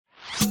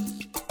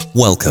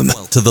Welcome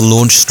to the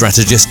Launch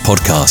Strategist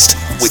podcast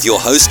with your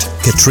host,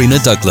 Katrina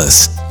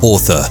Douglas,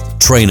 author,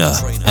 trainer,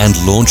 and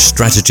launch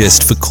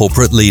strategist for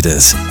corporate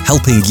leaders,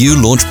 helping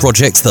you launch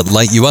projects that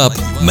light you up,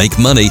 make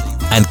money,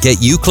 and get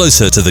you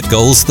closer to the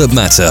goals that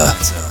matter.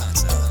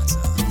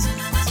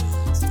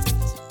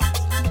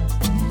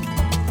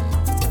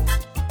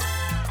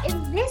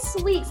 In this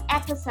week's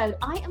episode,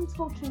 I am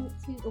talking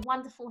to the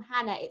wonderful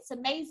Hannah. It's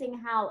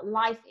amazing how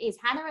life is.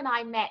 Hannah and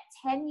I met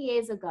 10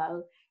 years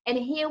ago. And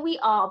here we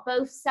are,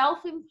 both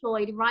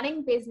self-employed,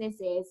 running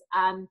businesses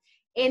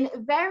in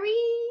very,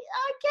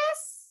 I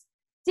guess,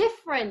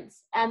 different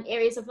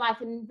areas of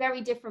life and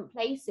very different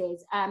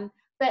places.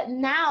 But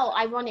now,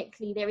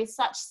 ironically, there is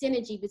such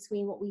synergy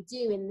between what we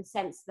do in the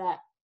sense that,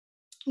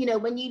 you know,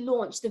 when you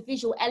launch, the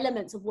visual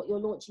elements of what you're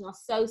launching are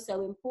so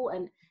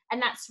important. And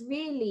that's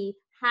really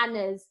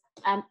Hannah's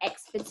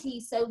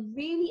expertise. So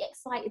really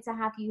excited to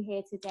have you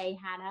here today,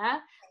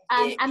 Hannah.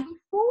 And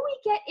before we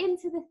get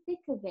into the thick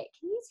of it,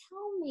 can you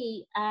tell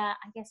me, I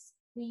guess,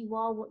 who you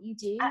are, what you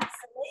do?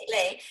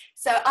 Absolutely.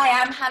 So I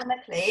am Hannah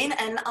McClune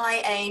and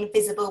I own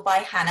Visible by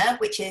Hannah,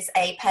 which is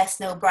a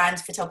personal brand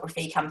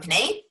photography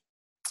company.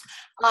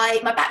 My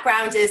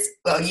background is,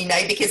 well, you know,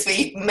 because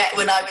we met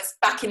when I was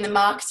back in the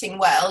marketing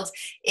world,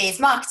 is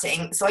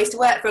marketing. So I used to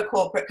work for a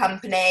corporate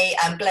company,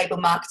 global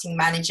marketing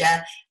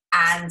manager.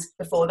 And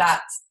before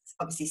that,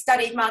 obviously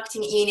studied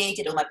marketing at uni,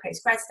 did all my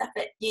postgrad stuff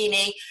at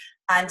uni.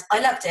 And I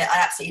loved it. I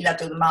absolutely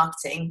loved all the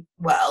marketing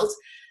world.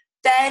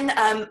 Then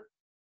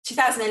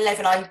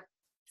 2011, I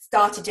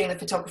started doing the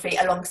photography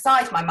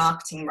alongside my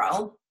marketing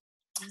role.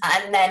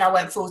 And then I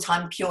went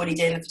full-time purely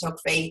doing the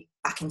photography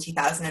back in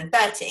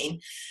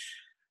 2013.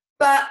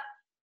 But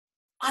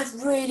I've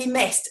really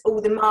missed all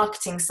the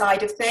marketing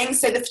side of things.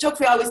 So the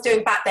photography I was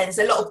doing back then is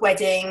a lot of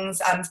weddings,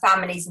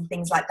 families and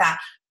things like that.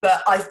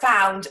 But I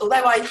found,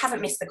 although I haven't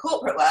missed the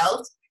corporate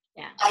world,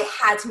 I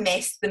had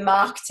missed the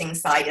marketing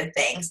side of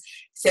things.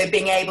 So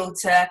being able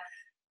to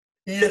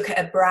look at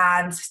a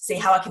brand, see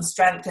how I can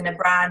strengthen a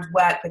brand,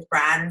 work with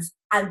brands.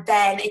 And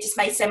then it just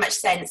made so much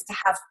sense to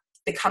have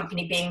the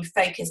company being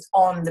focused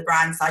on the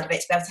brand side of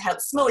it to be able to help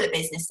smaller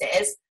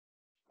businesses.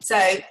 So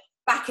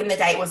back in the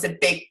day, it was a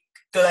big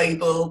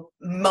global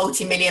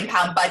multi-million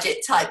pound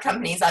budget type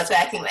companies I was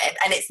working with.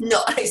 And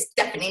it's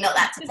definitely not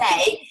that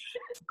today.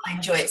 I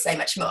enjoy it so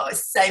much more.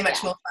 It's so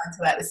much more fun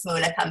to work with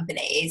smaller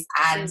companies.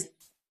 And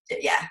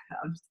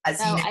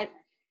as you know.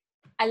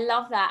 I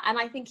love that. And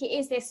I think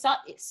it's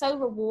so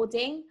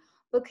rewarding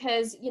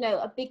because, you know,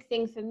 a big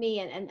thing for me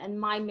and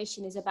my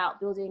mission is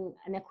about building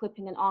and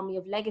equipping an army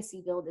of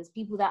legacy builders,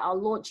 people that are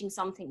launching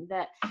something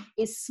that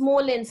is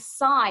small in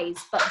size,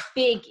 but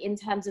big in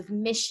terms of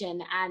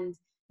mission and,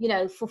 you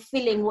know,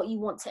 fulfilling what you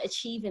want to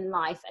achieve in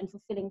life and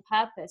fulfilling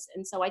purpose.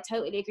 And so I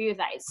totally agree with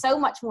that. It's so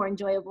much more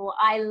enjoyable.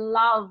 I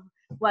love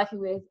working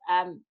with,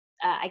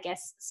 I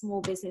guess,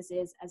 small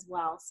businesses as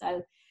well.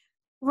 So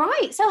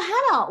right. So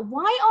Hannah,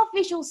 why are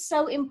visuals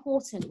so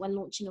important when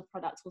launching a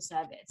product or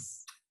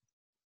service?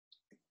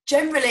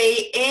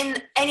 Generally,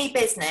 in any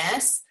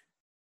business,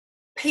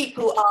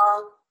 people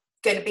are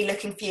going to be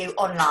looking for you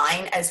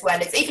online as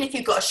well as, even if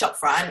you've got a shop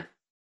front,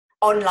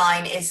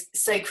 online is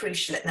so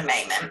crucial at the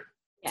moment.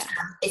 Yeah.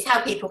 It's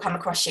how people come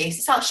across you.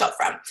 It's our shop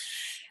front.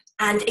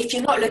 And if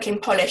you're not looking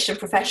polished and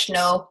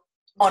professional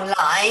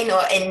online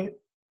or in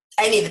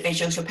any of the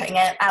visuals you're putting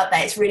out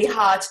there, it's really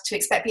hard to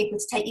expect people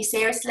to take you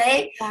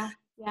seriously. Yeah.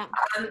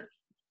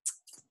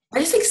 I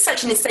just think it's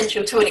such an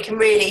essential tool and it can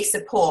really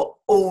support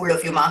all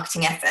of your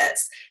marketing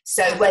efforts.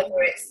 So whether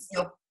it's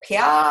your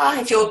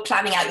PR, if you're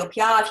planning out your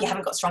PR, if you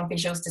haven't got strong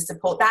visuals to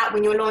support that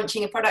when you're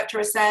launching a product or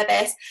a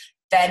service,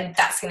 then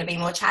that's going to be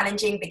more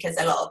challenging because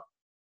a lot of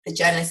the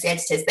journalists, the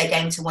editors, they're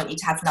going to want you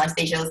to have nice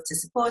visuals to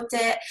support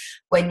it.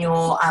 When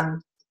you're,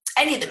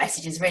 any of the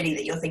messages really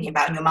that you're thinking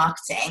about in your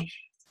marketing,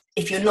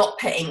 if you're not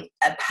putting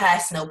a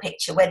personal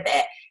picture with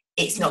it,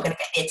 it's not going to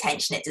get the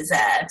attention it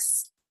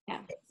deserves. Yeah,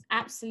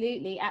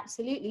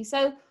 absolutely.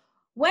 So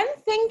when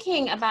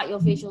thinking about your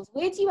visuals,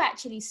 where do you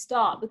actually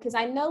start? Because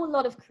I know a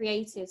lot of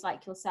creatives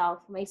like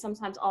yourself may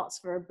sometimes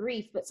ask for a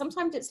brief, but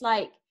sometimes it's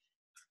like,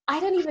 I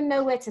don't even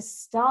know where to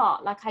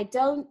start. Like, how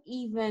do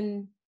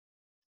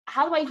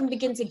I even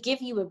begin to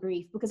give you a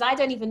brief? Because I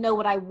don't even know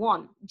what I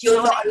want.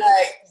 You're not alone.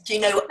 Do you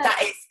know what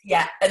that is?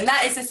 Yeah. And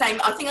that is the same.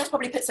 I think that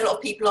probably puts a lot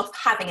of people off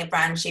having a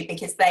brand shoot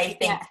because they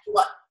think,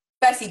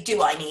 firstly,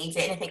 do I need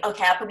it? And I think,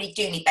 okay, I probably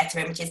do need better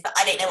images, but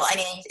I don't know what I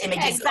need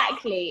images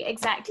Exactly.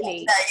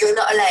 Yeah, so you're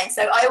not alone.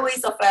 So I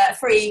always offer a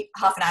free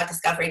half-an-hour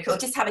discovery call.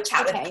 Just have a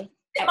chat with them.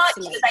 It might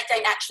be that they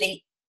don't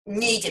actually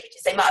need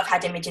images. They might have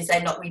had images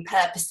they're not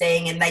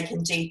repurposing and they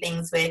can do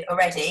things with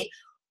already.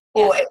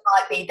 Or it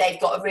might be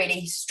they've got a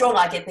really strong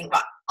idea. Think,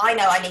 right, I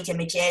know I need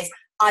images.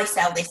 I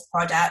sell this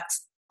product.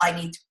 I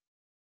need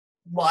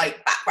white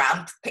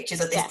background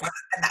pictures of this product,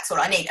 and that's all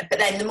I need. But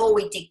then the more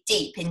we dig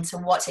deep into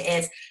what it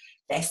is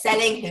they're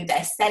selling, who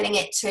they're selling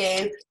it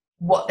to,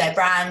 what their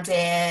brand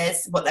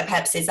is, what their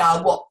purposes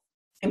are, what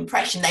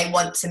impression they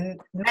want to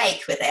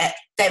make with it,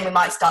 then we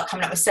might start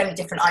coming up with so many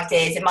different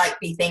ideas. It might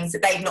be things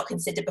that they've not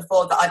considered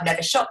before, that I've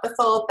never shot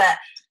before, but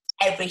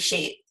every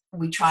shoot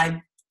we try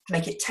and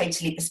make it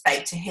totally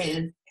bespoke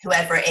to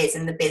whoever it is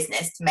in the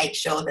business, to make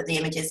sure that the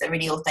images are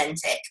really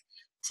authentic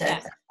to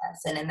the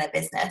person and their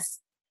business.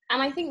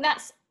 And I think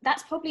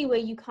that's probably where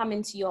you come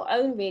into your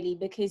own, really,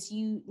 because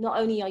you, not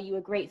only are you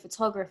a great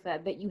photographer,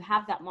 but you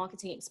have that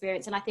marketing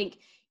experience. And I think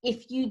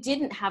if you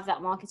didn't have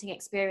that marketing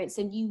experience,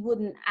 then you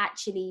wouldn't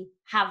actually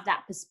have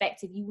that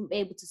perspective. You wouldn't be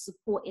able to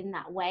support in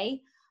that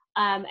way.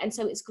 And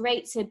so it's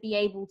great to be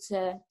able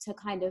to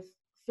kind of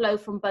flow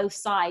from both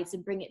sides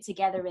and bring it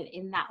together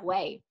in that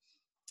way.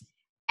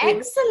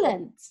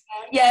 Excellent.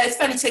 Yeah, it's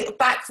funny to think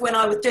back when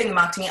I was doing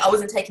marketing, I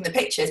wasn't taking the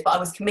pictures, but I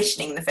was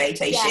commissioning the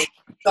photo shoot.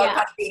 So I've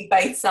had to be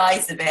both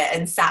sides of it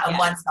and sat on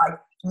one side,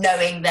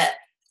 knowing that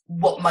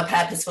what my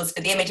purpose was for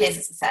the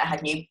images. So I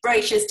had new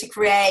brochures to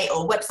create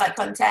or website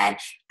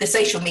content. The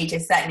social media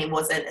certainly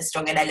wasn't as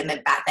strong an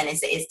element back then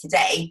as it is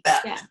today,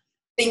 but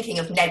thinking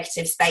of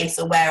negative space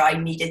or where I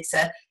needed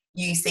to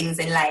use things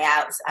in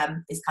layouts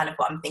is kind of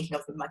what I'm thinking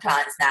of with my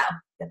clients now,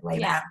 the other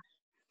way around.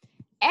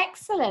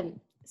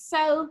 Excellent.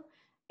 So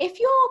if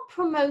you're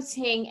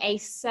promoting a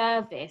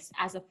service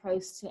as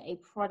opposed to a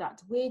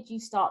product, where do you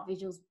start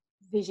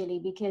visually?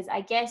 Because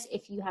I guess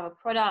if you have a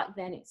product,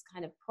 then it's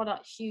kind of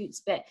product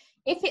shoots. But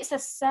if it's a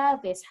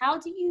service, how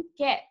do you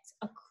get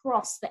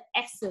across the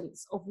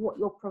essence of what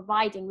you're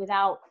providing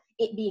without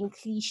it being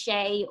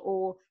cliche,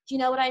 or do you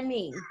know what I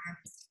mean?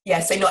 Yeah,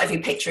 so not every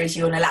picture is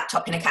you on a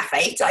laptop in a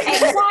cafe.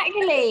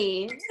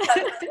 Exactly.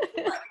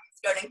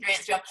 Scrolling through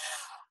Instagram.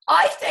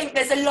 I think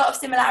there's a lot of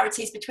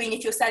similarities between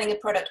if you're selling a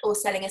product or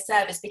selling a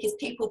service, because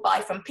people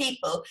buy from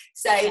people.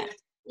 So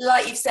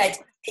like you've said,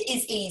 it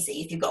is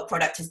easy if you've got a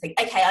product to think,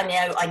 okay, I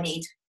know I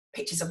need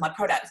pictures of my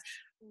product.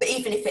 But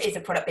even if it is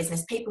a product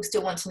business, people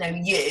still want to know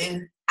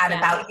you and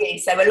about you.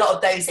 So a lot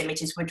of those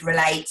images would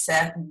relate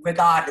to,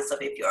 regardless of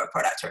if you're a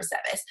product or a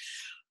service.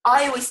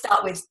 I always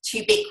start with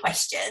two big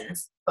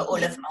questions for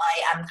all of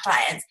my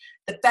clients.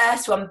 The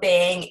first one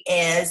being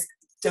is,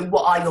 so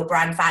what are your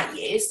brand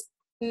values?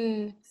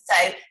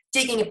 So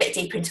digging a bit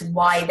deeper into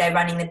why they're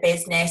running the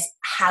business,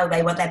 how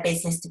they want their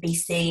business to be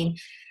seen,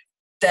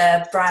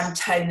 the brand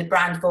tone, the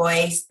brand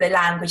voice, the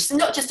language. So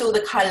not just all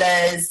the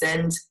colours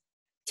and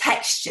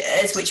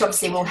textures, which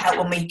obviously will help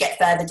when we get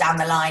further down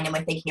the line and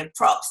we're thinking of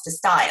props to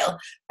style,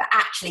 but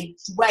actually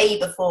way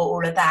before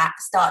all of that,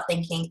 start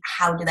thinking,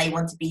 how do they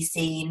want to be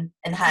seen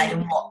and heard,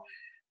 and what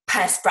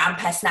brand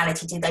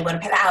personality do they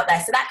want to put out there?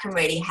 So that can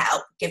really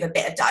help give a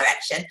bit of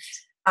direction.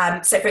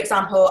 So for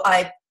example,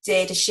 I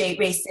did a shoot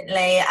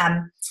recently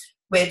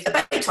with a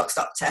Botox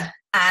doctor,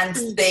 and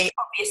the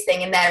obvious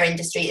thing in their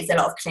industry is a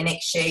lot of clinic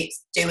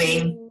shoots,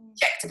 doing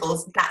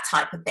injectables, that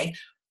type of thing.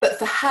 But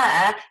for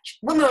her,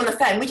 when we were on the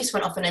phone, we just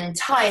went off on an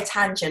entire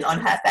tangent on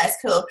her first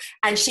call.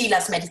 And she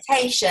loves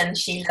meditation,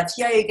 she loves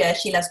yoga,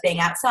 she loves being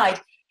outside.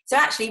 So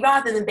actually,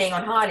 rather than being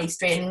on Harley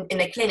Street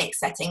in a clinic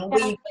setting,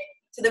 we went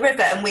to the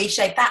river and we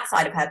showed that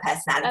side of her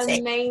personality.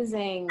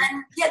 Amazing.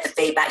 And the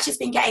feedback she's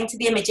been getting to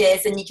the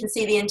images, and you can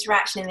see the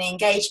interaction and the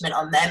engagement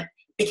on them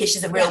because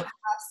she's a real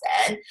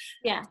person.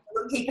 Yeah.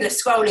 When people are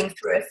scrolling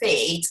through a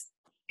feed,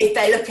 if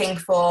they're looking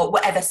for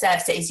whatever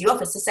service it is you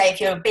offer, so say if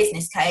you're a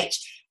business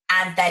coach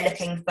and they're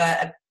looking for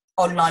an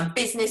online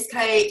business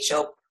coach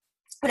or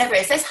whatever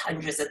it is, there's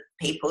hundreds of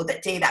people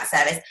that do that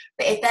service.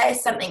 But if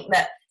there's something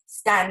that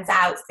stands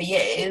out for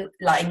you,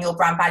 like in your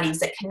brand values,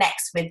 that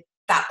connects with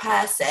that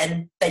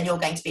person, then you're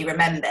going to be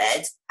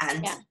remembered.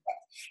 And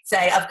so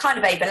I've kind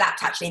of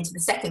overlapped actually into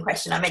the second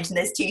question. I mentioned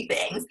there's two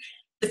things.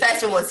 The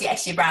first one was,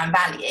 yes, your brand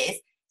values.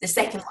 The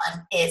second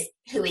one is,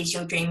 who is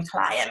your dream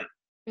client?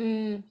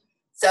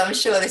 So I'm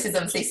sure this is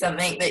obviously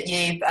something that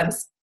you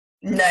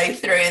know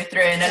through and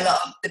through, and a lot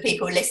of the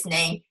people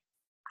listening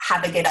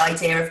have a good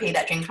idea of who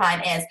that dream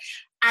client is.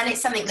 And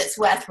it's something that's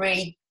worth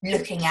really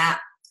looking at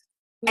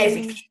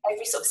every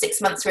sort of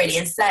 6 months really,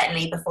 and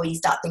certainly before you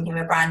start thinking of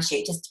a brand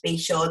shoot, just to be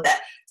sure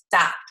that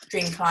that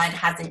dream client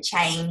hasn't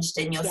changed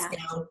and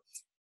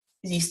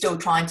you're still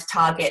trying to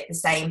target the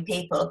same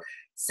people.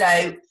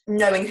 So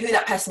knowing who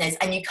that person is,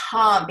 and you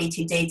can't be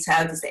too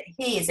detailed. Is it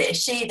he, is it a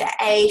she, their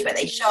age, where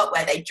they shop,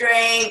 where they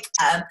drink?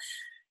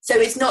 So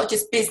it's not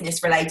just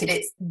business related,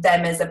 it's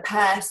them as a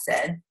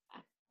person.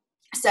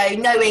 So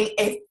knowing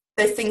if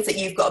there's things that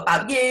you've got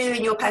about you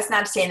and your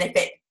personality, and if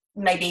it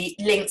maybe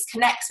links,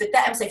 connects with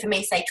them. So for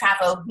me, say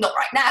travel, not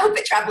right now,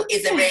 but travel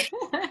is a really,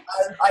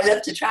 I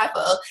love to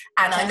travel,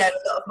 and I know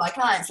a lot of my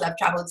clients love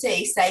travel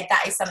too. So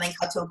that is something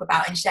I talk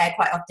about and share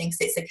quite often, because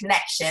it's a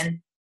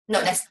connection,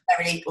 not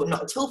necessarily, or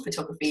not at all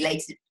photography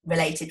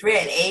related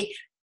really,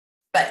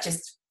 but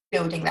just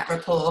building that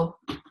rapport.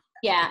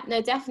 Yeah,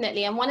 no,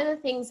 definitely. And one of the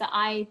things that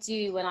I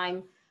do when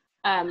I'm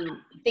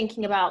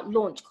thinking about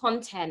launch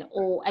content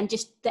and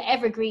just the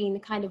evergreen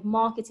kind of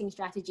marketing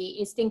strategy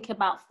is think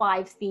about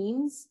 5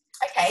 themes.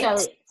 Okay. So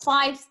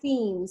 5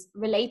 themes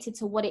related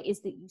to what it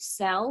is that you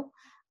sell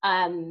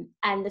and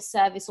the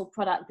service or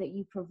product that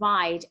you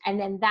provide. And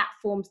then that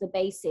forms the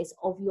basis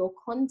of your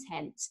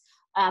content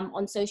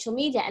on social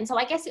media. And so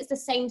I guess it's the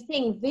same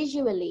thing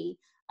visually.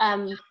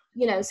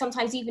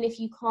 Sometimes even if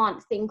you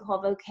can't think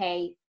of,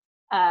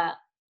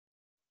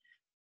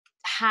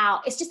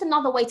 how it's just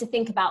another way to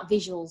think about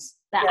visuals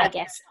that I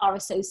guess are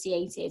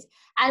associated.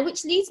 And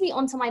which leads me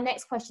on to my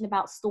next question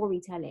about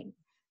storytelling,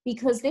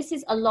 because this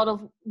is a lot of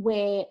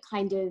where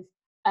kind of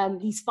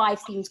these 5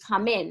 themes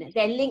come in.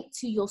 They're linked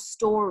to your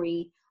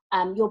story,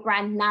 your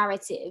brand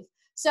narrative.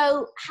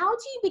 So how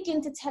do you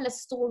begin to tell a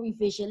story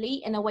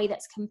visually in a way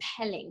that's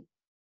compelling?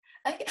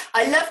 Okay.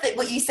 I love that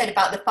what you said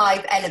about the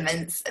 5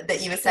 elements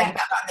that you were saying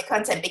about the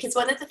content, because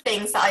one of the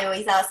things that I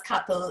always ask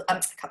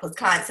couples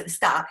clients at the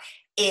start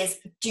is,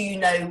 do you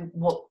know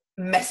what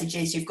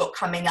messages you've got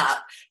coming up?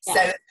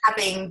 So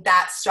having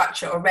that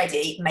structure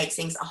already makes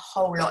things a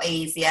whole lot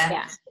easier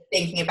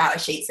thinking about a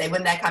shoot. So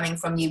when they're coming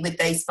from you with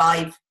those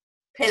 5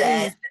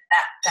 pillars,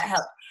 that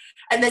helps.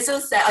 And there's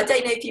also, I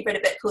don't know if you've read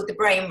a book called The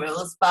Brain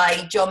Rules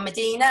by John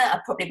Medina. I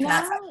probably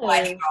pronounced that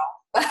slightly wrong.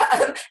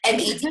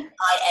 Medina,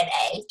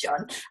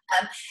 John.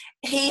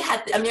 He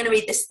had, I'm going to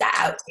read the stat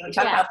out to you, which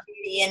I found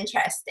really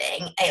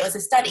interesting. It was a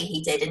study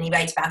he did, and he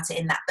wrote about it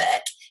in that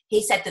book.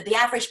 He said that the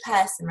average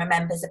person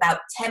remembers about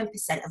 10%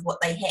 of what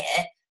they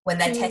hear when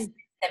they're tested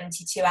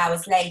 72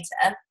 hours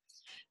later.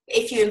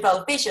 If you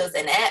involve visuals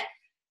in it,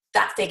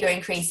 that figure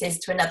increases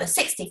to another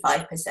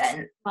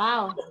 65%.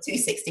 Wow. To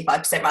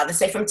 65% rather.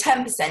 So from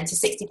 10% to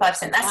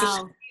 65%, that's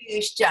a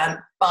huge jump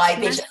by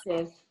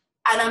visual.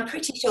 And I'm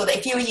pretty sure that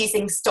if you were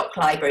using stock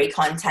library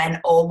content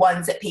or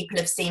ones that people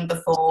have seen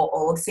before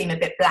or seem a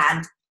bit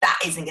bland, that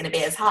isn't going to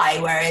be as high.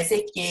 Whereas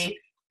if you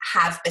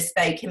have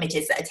bespoke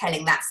images that are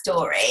telling that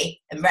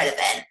story and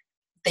relevant,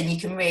 then you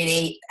can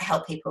really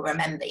help people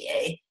remember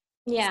you.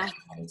 Yeah. As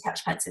many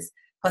touch points as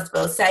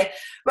possible. So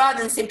rather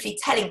than simply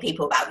telling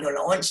people about your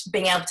launch,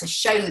 being able to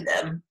show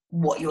them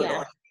what your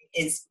launch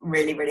is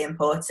really, really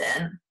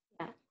important.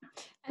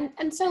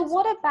 And so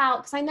what about,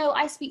 because I know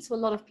I speak to a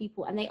lot of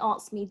people and they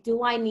ask me,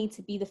 do I need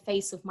to be the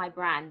face of my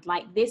brand?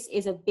 Like, this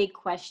is a big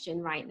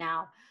question right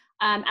now.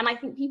 And I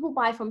think people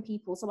buy from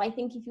people. So I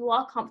think if you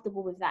are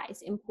comfortable with that,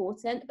 it's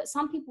important. But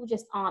some people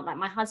just aren't. Like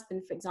my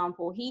husband, for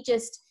example, he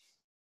just,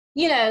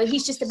 you know,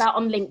 he's just about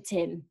on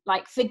LinkedIn.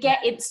 Like, forget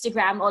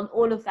Instagram, on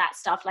all of that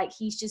stuff. Like,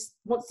 he's just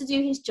wants to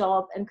do his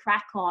job and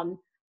crack on.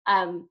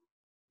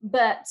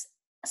 But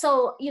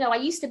so, you know, I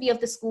used to be of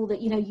the school that,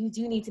 you know, you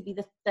do need to be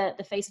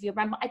the face of your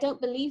brand, but I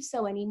don't believe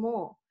so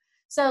anymore.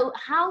 So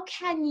how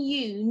can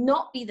you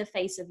not be the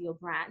face of your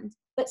brand,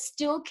 but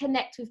still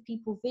connect with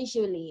people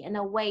visually in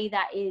a way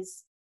that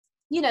is,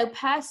 you know,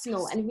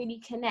 personal and really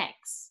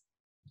connects?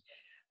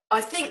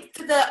 I think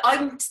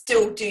I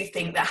still do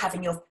think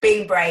that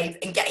being brave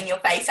and getting your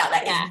face out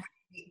there is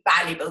really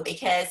valuable,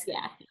 because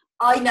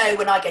I know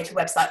when I go to a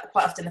website,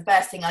 quite often the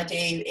first thing I do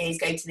is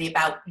go to the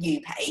About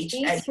You page.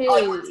 Me and too.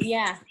 I want to see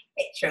a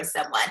picture of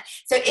someone.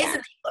 So it isn't that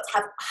you've got to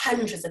have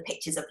hundreds of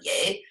pictures of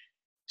you,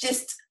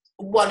 just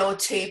 1 or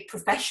 2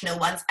 professional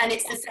ones. And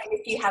it's the same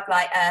if you have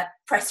like a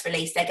press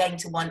release, they're going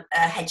to want a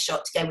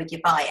headshot to go with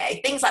your bio,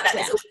 things like that.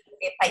 There's always going to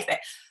be a place for it.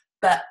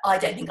 But I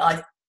don't think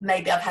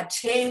I've had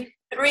 2,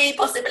 3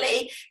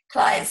 possibly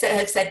clients that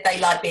have said they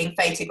like being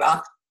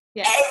photographed.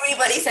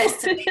 Everybody says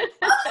to me,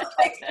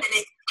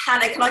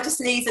 Hannah, can I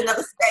just lose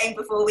another stone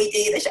before we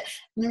do the show?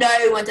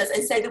 No one does.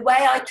 And so the way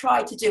I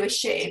try to do a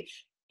shoot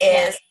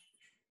is,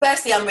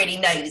 firstly, I'm really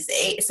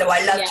nosy, so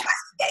I love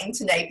getting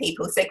to know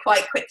people. So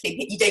quite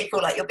quickly, you don't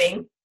feel like you're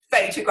being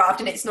photographed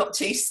and it's not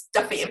too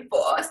stuffy and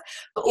forced,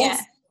 but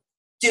also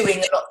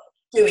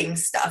doing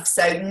stuff.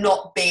 So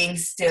not being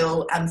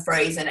still and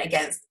frozen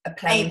against a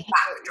plain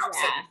backdrop.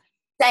 So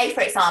say,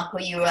 for example,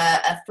 you were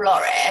a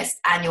florist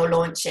and you're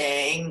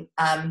launching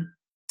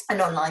an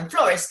online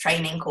florist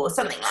training course,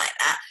 something like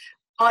that.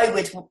 I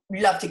would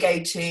love to go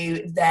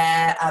to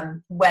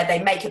their where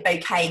they make a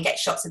bouquet and get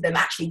shots of them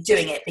actually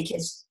doing it,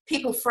 because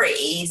people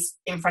freeze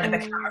in front of a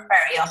camera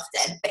very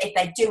often. But if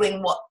they're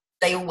doing what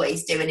they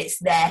always do and it's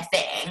their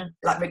thing,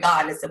 like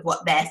regardless of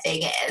what their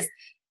thing is,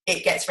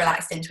 it gets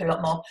relaxed into a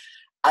lot more.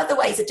 Other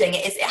ways of doing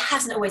it is, it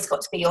hasn't always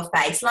got to be your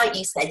face. Like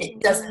you said, it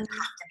doesn't have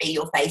to be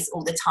your face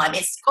all the time.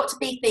 It's got to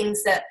be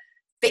things that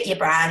fit your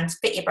brand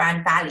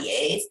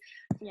values.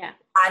 Yeah.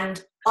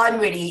 And I'm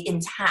really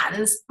into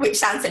hands, which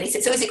sounds silly. So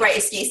it's always a great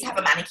excuse to have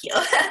a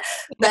manicure,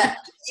 but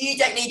you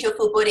don't need your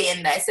full body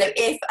in there. So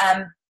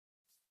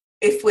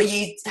if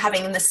we're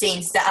having the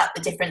scene set up,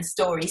 the different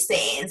story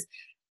scenes,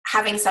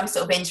 having some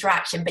sort of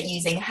interaction, but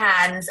using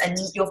hands, and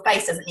your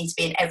face doesn't need to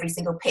be in every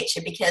single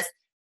picture, because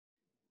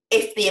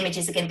if the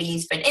images are going to be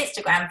used for an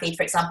Instagram feed,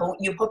 for example,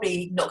 you're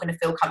probably not going to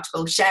feel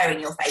comfortable sharing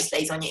your face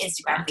lays on your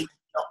Instagram feed.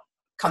 Not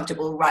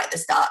comfortable right at the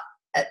start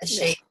at the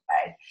shoot.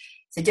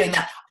 So doing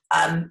that.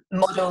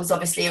 Models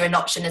obviously are an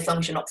option as long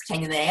as you're not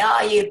pretending they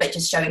are you, but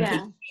just showing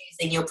people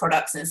using your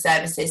products and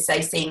services. So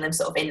seeing them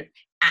sort of in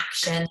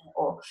action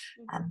or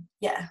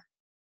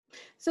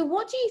So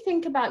what do you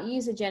think about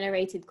user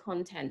generated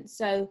content?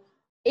 So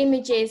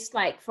images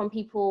like from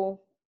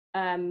people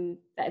that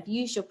have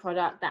used your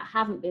product that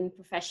haven't been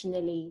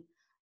professionally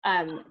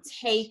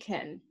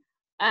taken,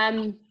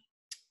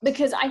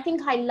 because I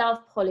think I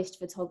love polished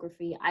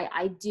photography.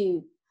 I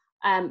do.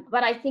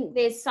 But I think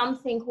there's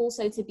something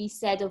also to be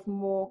said of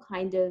more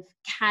kind of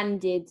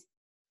candid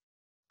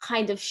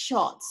kind of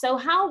shots. So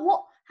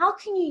how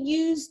can you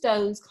use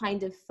those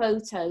kind of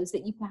photos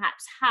that you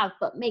perhaps have,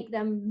 but make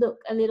them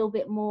look a little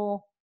bit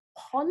more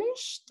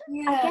polished?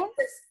 Yeah,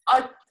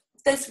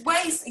 there's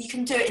ways you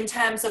can do it in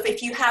terms of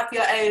if you have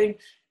your own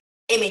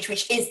image,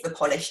 which is the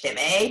polished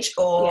image,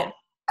 or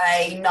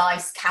a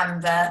nice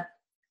Canva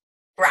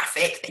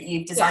graphic that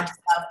you've designed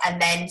yourself,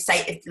 and then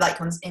say, if like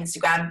on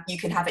Instagram, you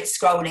can have it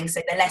scrolling,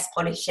 so the less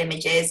polished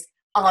images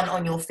aren't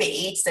on your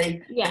feed, so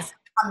when it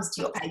comes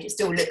to your page, it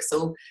still looks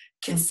all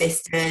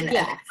consistent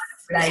and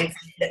it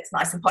looks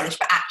nice and polished,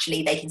 but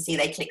actually they can see,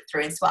 they click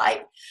through and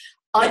swipe.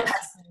 I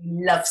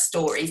personally love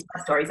stories.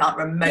 My stories aren't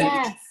remotely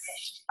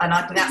polished, and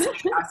I think that's really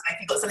nice. So if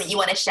you've got something you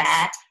want to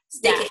share,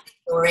 stick it in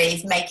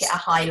stories, make it a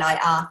highlight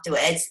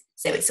afterwards,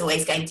 so it's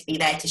always going to be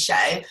there to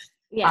show.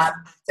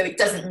 So it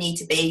doesn't need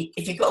to be,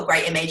 if you've got a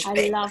great image,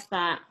 I love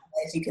that.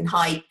 You can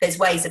hide, there's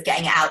ways of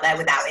getting it out there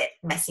without it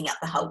messing up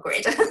the whole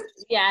grid.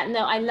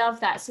 I love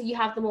that. So you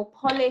have the more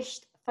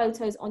polished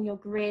photos on your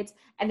grid,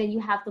 and then you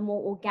have the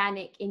more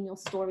organic in your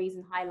stories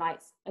and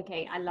highlights.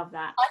 Okay, I love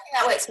that. I think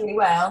that works really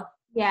well.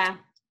 Yeah.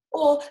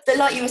 Or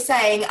like you were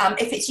saying,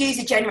 if it's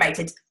user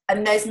generated,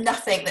 and there's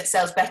nothing that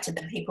sells better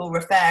than people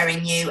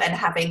referring you and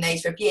having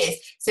those reviews.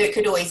 So it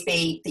could always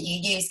be that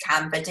you use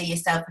Canva, do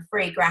yourself a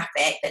free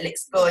graphic that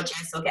looks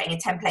gorgeous, or getting a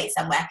template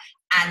somewhere,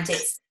 and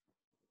it's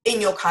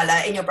in your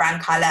colour, in your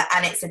brand colour,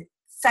 and it's the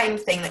same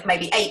thing that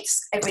maybe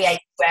every 8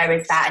 square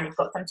is that, and you've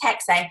got some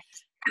text saying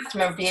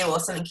customer review or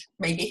something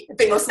maybe a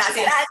bit more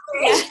snazzy.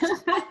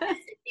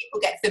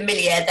 People get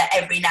familiar that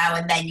every now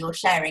and then you're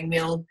sharing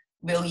real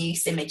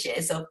use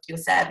images of your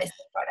service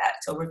or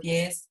product or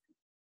reviews.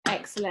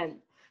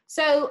 Excellent.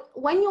 So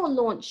when you're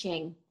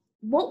launching,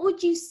 what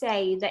would you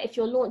say that if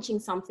you're launching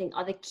something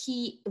are the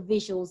key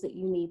visuals that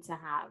you need to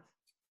have?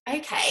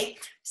 Okay,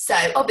 so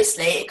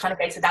obviously it kind of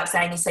goes without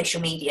saying is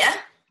social media.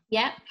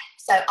 Yeah.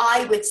 So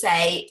I would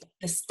say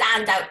the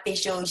standout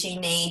visuals you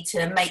need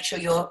to make sure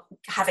you're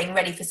having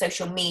ready for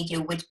social media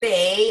would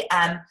be,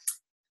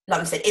 like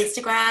we said,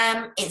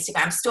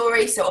 Instagram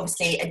stories. So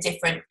obviously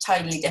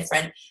totally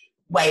different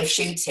way of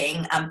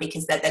shooting,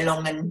 because they're the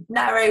long and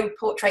narrow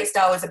portrait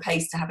style, as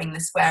opposed to having the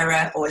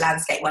squarer or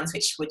landscape ones,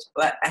 which would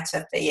work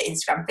better for your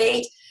Instagram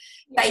feed.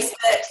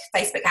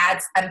 Facebook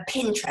ads, and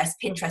Pinterest.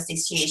 Pinterest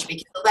is huge,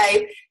 because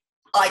although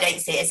I don't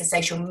see it as a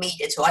social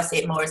media tool, I see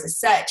it more as a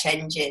search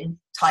engine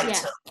type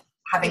tool.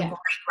 Having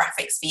great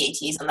graphics for you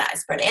to use on that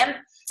is brilliant.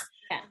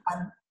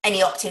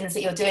 Any opt-ins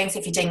that you're doing, so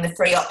if you're doing the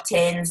free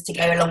opt-ins to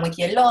go along with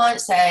your launch,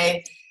 so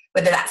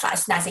whether that's like a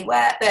snazzy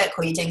workbook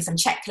or you're doing some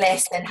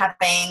checklists, and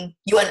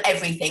you want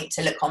everything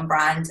to look on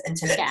brand and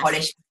to look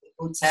polished, for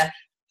people to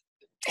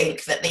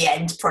think that the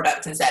end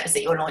product and service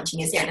that you're launching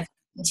is going to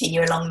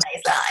continue along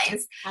those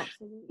lines.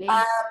 Absolutely.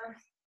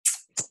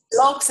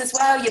 Blogs as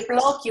well, your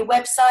blog, your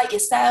website, your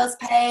sales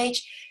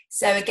page.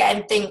 So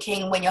again,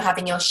 thinking when you're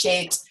having your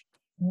shoot,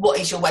 what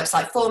is your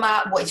website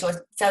format? What is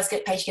your sales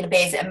page going to be?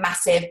 Is it a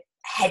massive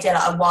header,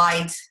 like a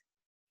wide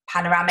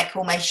panoramic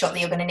almost shot that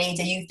you're going to need?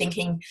 Are you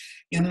thinking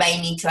you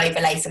may need to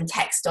overlay some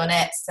text on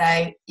it? So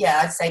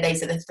I'd say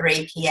those are the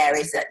 3 key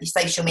areas: that your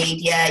social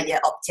media, your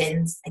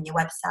opt-ins, and your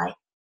website.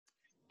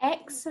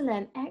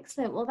 Excellent.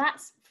 Well,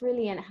 that's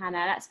brilliant,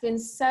 Hannah. That's been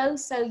so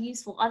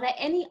useful. Are there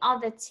any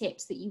other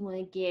tips that you want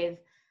to give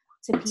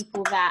to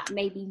people that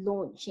may be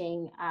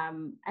launching,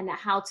 and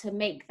how to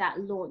make that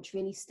launch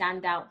really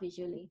stand out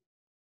visually?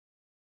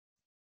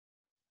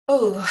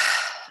 Oh,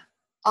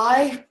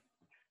 I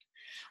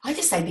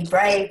just say be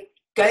brave.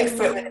 Go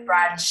for it with a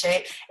brand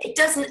shoot.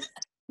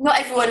 Not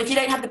everyone, if you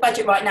don't have the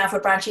budget right now for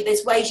a brand shoot,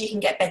 there's ways you can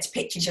get better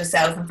pictures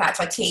yourself. In fact,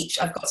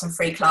 I've got some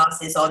free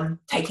classes on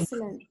taking,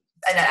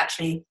 and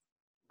actually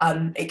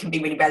it can be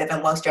really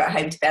relevant whilst you're at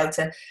home to be able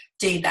to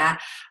do that.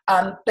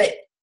 But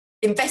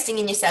investing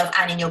in yourself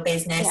and in your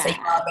business, so you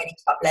are ready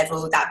to up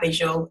level that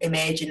visual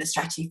image and the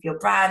strategy for your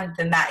brand,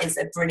 then that is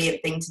a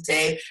brilliant thing to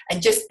do.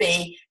 And just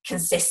be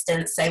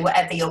consistent. So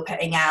whatever you're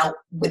putting out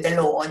with the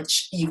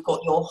launch, you've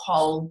got your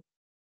whole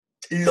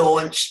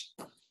launch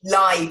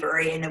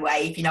library in a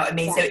way, if you know what I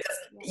mean. So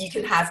you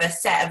can have a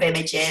set of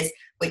images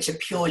which are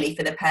purely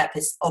for the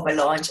purpose of a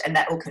launch, and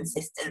they're all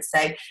consistent.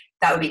 So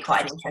that would be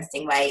quite an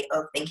interesting way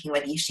of thinking,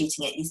 whether you're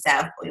shooting it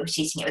yourself or you're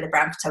shooting it with a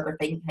brand photographer,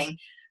 thinking,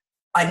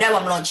 I know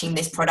I'm launching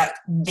this product,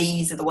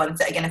 these are the ones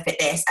that are going to fit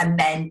this, and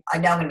then I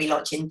know I'm going to be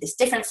launching this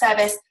different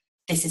service,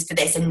 this is for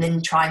this, and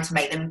then trying to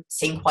make them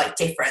seem quite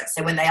different.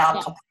 So when they are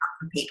popping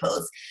up in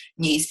people's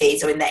news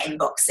feeds or in their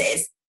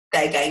inboxes,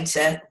 they're going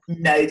to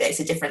know that it's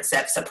a different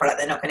service or product.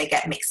 They're not going to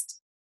get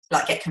mixed,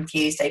 get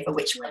confused over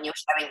which one you're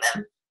showing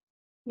them.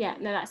 Yeah,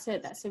 no,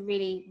 that's a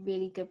really,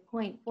 really good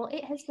point. Well,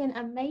 it has been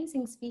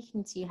amazing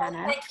speaking to you,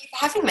 Hannah. Thank you for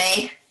having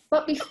me.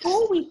 But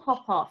before we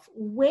pop off,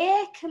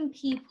 where can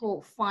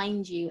people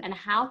find you, and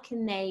how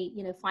can they,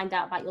 find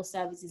out about your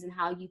services and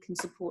how you can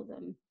support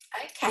them?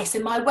 Okay, so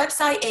my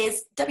website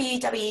is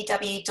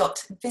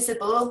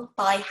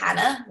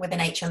www.visiblebyhannah with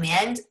an H on the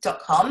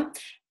end.com,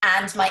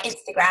 and my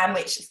Instagram,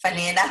 which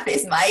funnily enough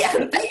is my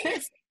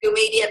social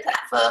media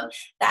platform,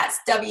 that's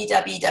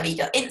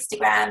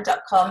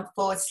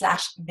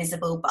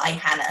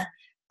www.instagram.com/visiblebyhannah.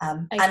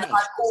 And I'm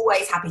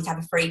always happy to have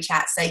a free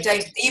chat. So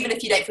even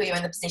if you don't feel you're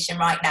in the position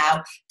right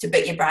now to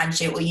book your brand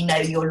shoot, or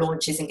your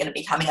launch isn't going to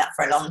be coming up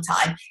for a long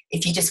time,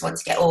 if you just want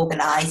to get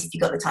organised, if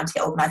you've got the time to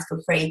get organised,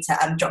 feel free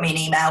to drop me an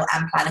email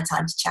and plan a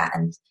time to chat,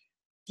 and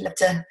I'd love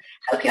to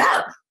help you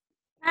out.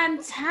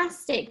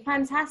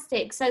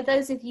 Fantastic. So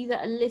those of you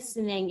that are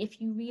listening, if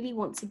you really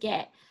want to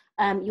get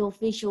your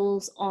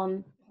visuals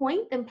on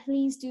point, then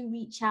please do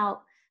reach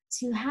out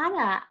to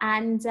Hannah,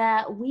 and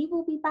we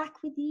will be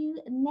back with you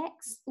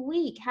next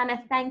week.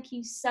 Hannah, thank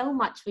you so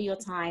much for your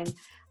time,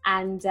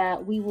 and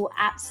we will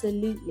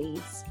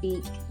absolutely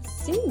speak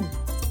soon.